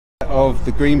of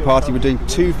the Green Party. We're doing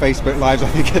 2 Facebook Lives, I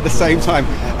think, at the same time.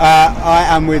 I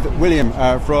am with William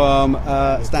from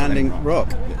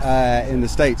StandingRock in the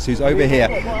States, who's over here.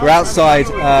 We're outside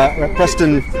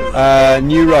Preston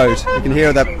New Road. You can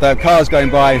hear the cars going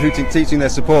by, teaching their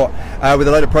support, with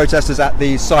a load of protesters at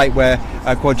the site where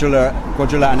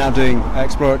Cuadrilla are now doing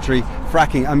exploratory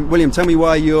fracking. William, tell me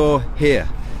why you're here.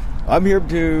 I'm here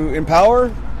to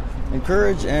empower,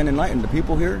 encourage, and enlighten the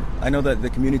people here. I know that the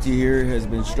community here has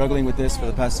been struggling with this for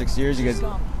the past 6 years. You guys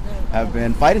have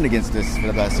been fighting against this for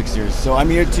the past 6 years. So I'm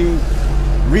here to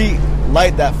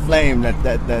relight that flame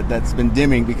that's been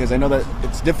dimming, because I know that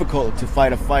it's difficult to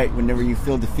fight a fight whenever you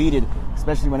feel defeated,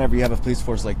 especially whenever you have a police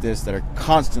force like this that are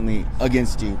constantly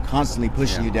against you, constantly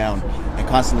pushing you down, and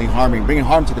constantly bringing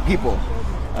harm to the people.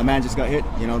 A man just got hit,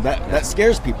 that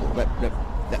scares people,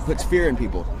 that puts fear in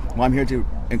people. Well, I'm here to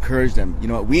encourage them. You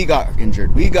know what? We got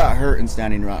injured. We got hurt in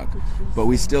StandingRock, but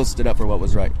we still stood up for what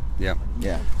was right. Yeah.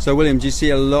 Yeah. So, William, do you see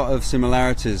a lot of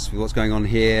similarities with what's going on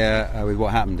here with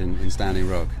what happened in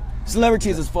StandingRock?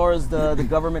 Similarities as far as the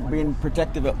government being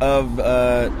protective of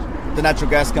the natural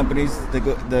gas companies,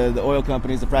 the oil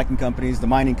companies, the fracking companies, the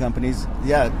mining companies.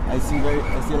 Yeah, I see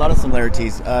a lot of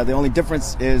similarities. The only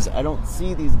difference is I don't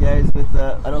see these guys with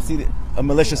I don't see a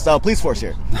militia-style police force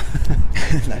here,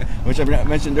 which I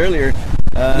mentioned earlier.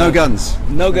 No guns.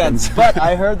 No guns. But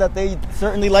I heard that they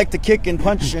certainly like to kick and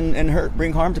punch and hurt,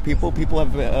 bring harm to people. People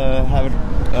have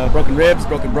broken ribs,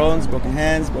 broken bones, broken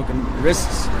hands, broken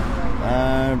wrists.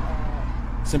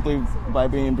 Simply by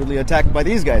being brutally attacked by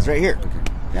these guys right here. Okay.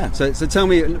 Yeah. So tell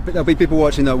me, there'll be people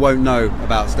watching that won't know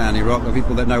about StandingRock, or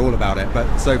people that know all about it.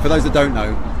 But so for those that don't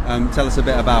know, tell us a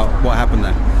bit about what happened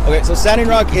there. Okay, so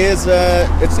StandingRock is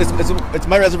it's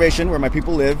my reservation where my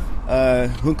people live.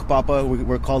 Hunkpapa,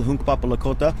 we're called Hunkpapa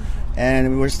Lakota,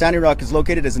 and where StandingRock is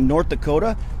located is in North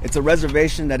Dakota. It's a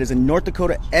reservation that is in North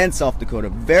Dakota and South Dakota.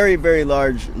 Very, very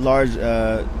large.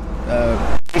 I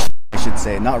should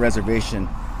say, not reservation.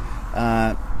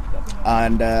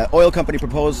 And oil company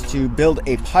proposed to build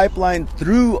a pipeline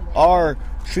through our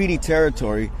treaty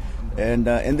territory. And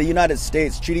in the United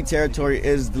States, treaty territory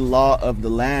is the law of the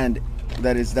land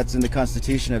that's in the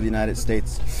Constitution of the United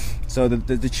States. So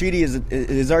the treaty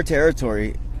is our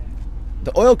territory.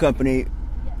 The oil company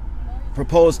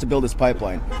proposed to build this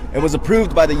pipeline. It was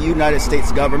approved by the United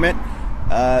States government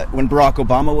when Barack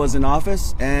Obama was in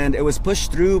office, and it was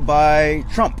pushed through by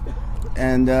Trump.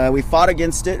 And we fought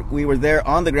against it. We were there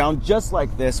on the ground just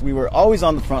like this. We were always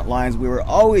on the front lines. We were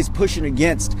always pushing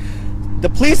against. The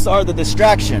police are the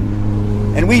distraction.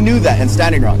 And we knew that in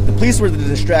StandingRock. The police were the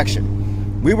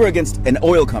distraction. We were against an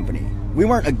oil company. We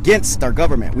weren't against our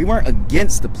government. We weren't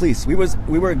against the police. We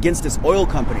were against this oil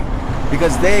company,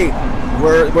 because they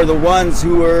were the ones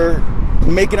who were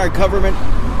making our government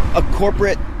a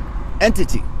corporate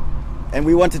entity. And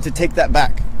we wanted to take that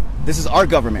back. This is our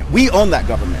government. We own that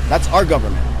government. That's our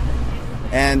government.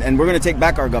 And we're going to take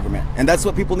back our government. And that's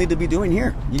what people need to be doing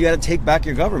here. You got to take back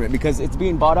your government, because it's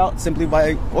being bought out simply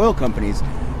by oil companies.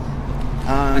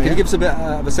 Can you give us a bit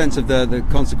of a sense of the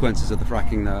consequences of the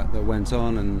fracking that went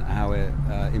on and how it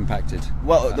impacted?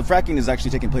 Well, the fracking is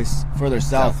actually taking place further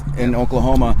south in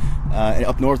Oklahoma.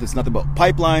 Up north, it's nothing but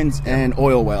pipelines and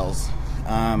oil wells.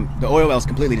 The oil wells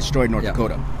completely destroyed North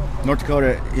Dakota. North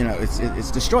Dakota, it's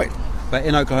destroyed. But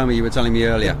in Oklahoma, you were telling me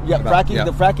earlier. Yeah, fracking.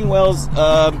 The fracking wells.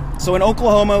 So in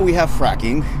Oklahoma, we have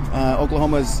fracking.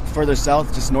 Oklahoma is further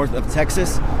south, just north of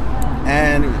Texas.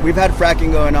 And we've had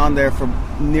fracking going on there for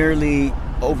nearly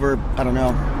over,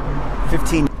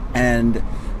 15. And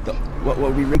what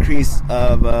we increase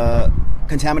of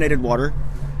contaminated water.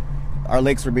 Our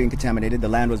lakes were being contaminated. The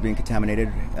land was being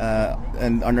contaminated.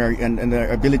 And the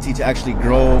ability to actually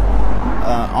grow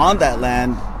on that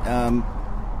land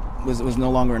was no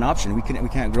longer an option. We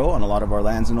can't grow on a lot of our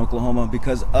lands in Oklahoma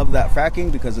because of that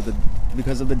fracking, because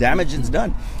of the damage it's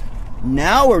done.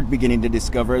 Now we're beginning to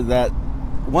discover that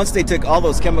once they took all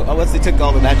those once they took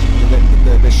all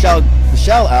the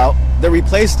shell out, they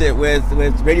replaced it with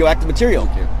radioactive material.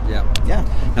 Yeah.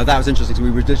 Now that was interesting. We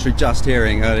were literally just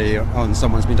hearing earlier on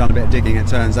someone's been done a bit of digging. It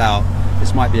turns out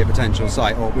this might be a potential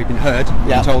site, or we've been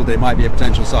told that it might be a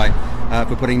potential site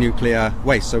for putting nuclear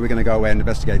waste. So we're going to go away and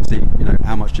investigate and see,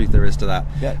 how much truth there is to that.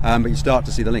 Yeah. But you start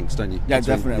to see the links, don't you? Yeah,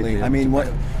 definitely. I mean,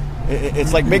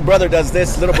 it's like Big Brother does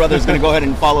this, little brother's going to go ahead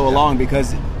and follow along,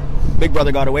 because Big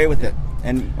Brother got away with it.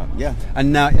 And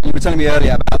And now you were telling me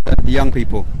earlier about the young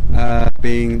people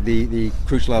being the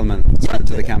crucial element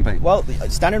to the campaign. Well,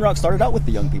 StandingRock started out with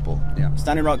the young people. Yeah.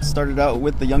 StandingRock started out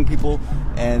with the young people,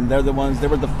 and they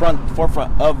were the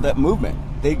forefront of that movement.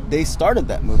 They started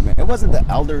that movement. It wasn't the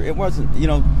elder. It wasn't,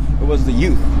 it was the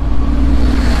youth.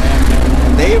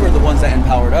 And they were the ones that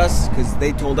empowered us, because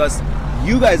they told us,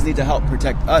 you guys need to help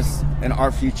protect us and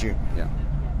our future. Yeah.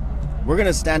 We're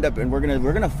gonna stand up and we're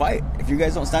gonna fight. If you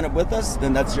guys don't stand up with us,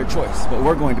 then that's your choice. But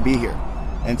we're going to be here.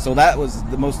 And so that was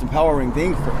the most empowering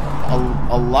thing for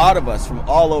a lot of us from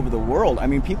all over the world. I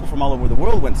mean, people from all over the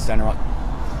world went to StandingRock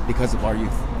because of our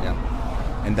youth. Yeah.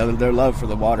 And their love for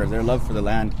the water, their love for the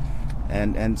land.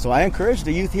 And so I encourage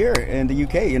the youth here in the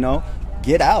UK, you know,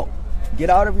 get out. Get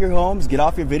out of your homes, get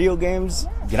off your video games,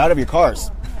 get out of your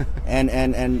cars.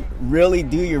 and really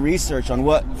do your research on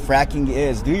what fracking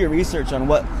is. Do your research on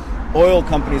what oil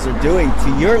companies are doing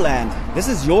to your land. This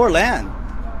is your land.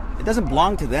 It doesn't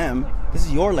belong to them. This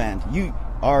is your land. You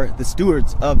are the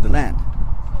stewards of the land.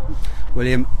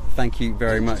 William, thank you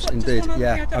very much indeed.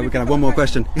 Yeah, we can have one more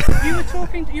question. You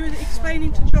were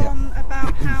explaining to John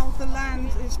about how the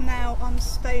land is now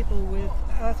unstable with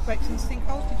earthquakes and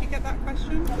sinkholes. Did you get that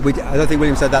question? I don't think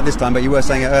William said that this time, but you were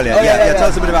saying it earlier. Oh, yeah. Tell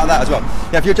us a bit about that as well.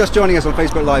 Yeah, if you're just joining us on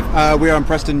Facebook Live, we are on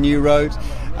Preston New Road.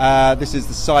 This is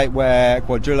the site where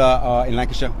Cuadrilla are in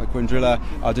Lancashire. Where Cuadrilla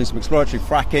are doing some exploratory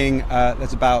fracking.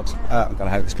 There's about I've got to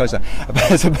have this closer.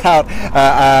 There's about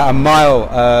a mile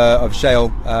of shale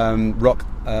rock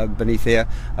beneath here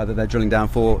that they're drilling down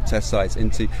 4 test sites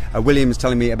into. William is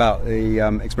telling me about the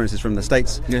experiences from the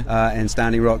States in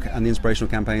StandingRock and the inspirational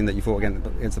campaign that you fought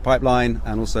against the pipeline,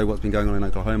 and also what's been going on in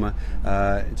Oklahoma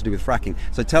to do with fracking.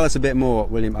 So tell us a bit more,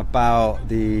 William, about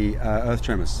the earth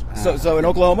tremors. So in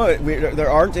Oklahoma, there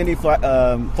aren't any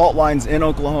fault lines in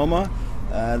Oklahoma.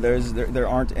 There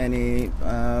aren't any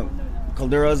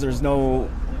calderas.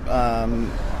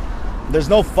 There's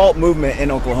no fault movement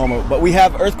in Oklahoma, but we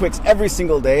have earthquakes every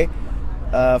single day,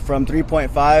 from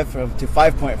 3.5 to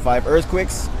 5.5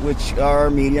 earthquakes, which are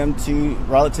medium to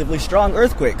relatively strong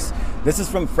earthquakes. This is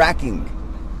from fracking.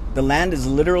 The land is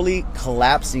literally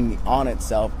collapsing on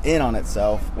itself, on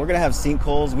itself. We're gonna have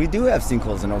sinkholes. We do have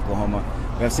sinkholes in Oklahoma.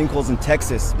 We have sinkholes in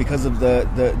Texas because of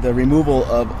the removal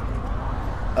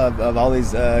of all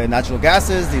these natural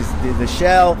gases, the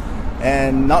shale,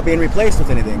 and not being replaced with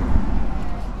anything.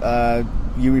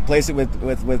 You replace it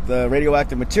with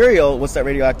radioactive material. What's that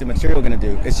radioactive material going to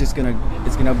do? It's going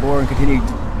to bore and continue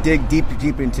to dig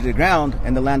deep into the ground,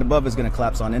 and the land above is going to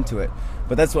collapse on into it.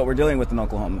 But that's what we're dealing with in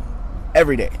Oklahoma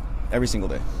every day, every single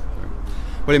day.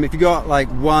 William, if you got like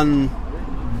one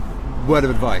word of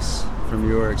advice from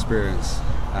your experience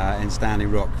in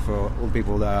StandingRock for all the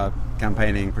people that are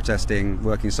campaigning, protesting,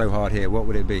 working so hard here, what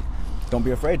would it be? Don't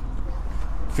be afraid.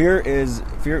 Fear is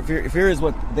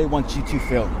what they want you to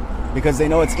feel, because they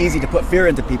know it's easy to put fear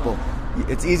into people.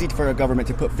 It's easy for a government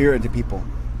to put fear into people.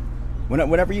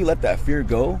 Whenever you let that fear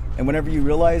go, and whenever you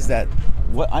realize that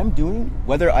what I'm doing,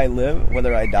 whether I live,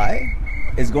 whether I die,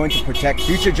 is going to protect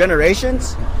future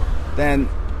generations, then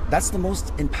that's the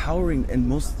most empowering and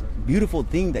most beautiful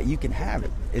thing that you can have,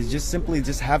 is just simply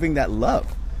just having that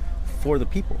love for the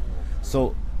people.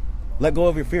 So let go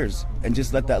of your fears and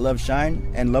just let that love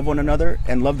shine, and love one another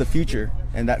and love the future.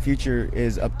 And that future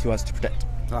is up to us to protect.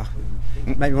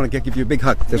 Maybe I want to give you a big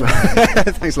hug.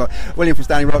 Thanks a lot. William from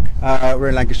StandingRock. We're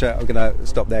in Lancashire. I'm going to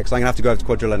stop there because I'm going to have to go over to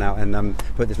Cuadrilla now and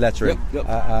put this letter in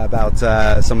about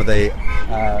some of the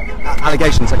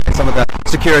allegations, some of the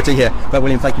security here. But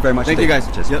William, thank you very much. Thank you guys.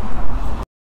 Cheers. Yep.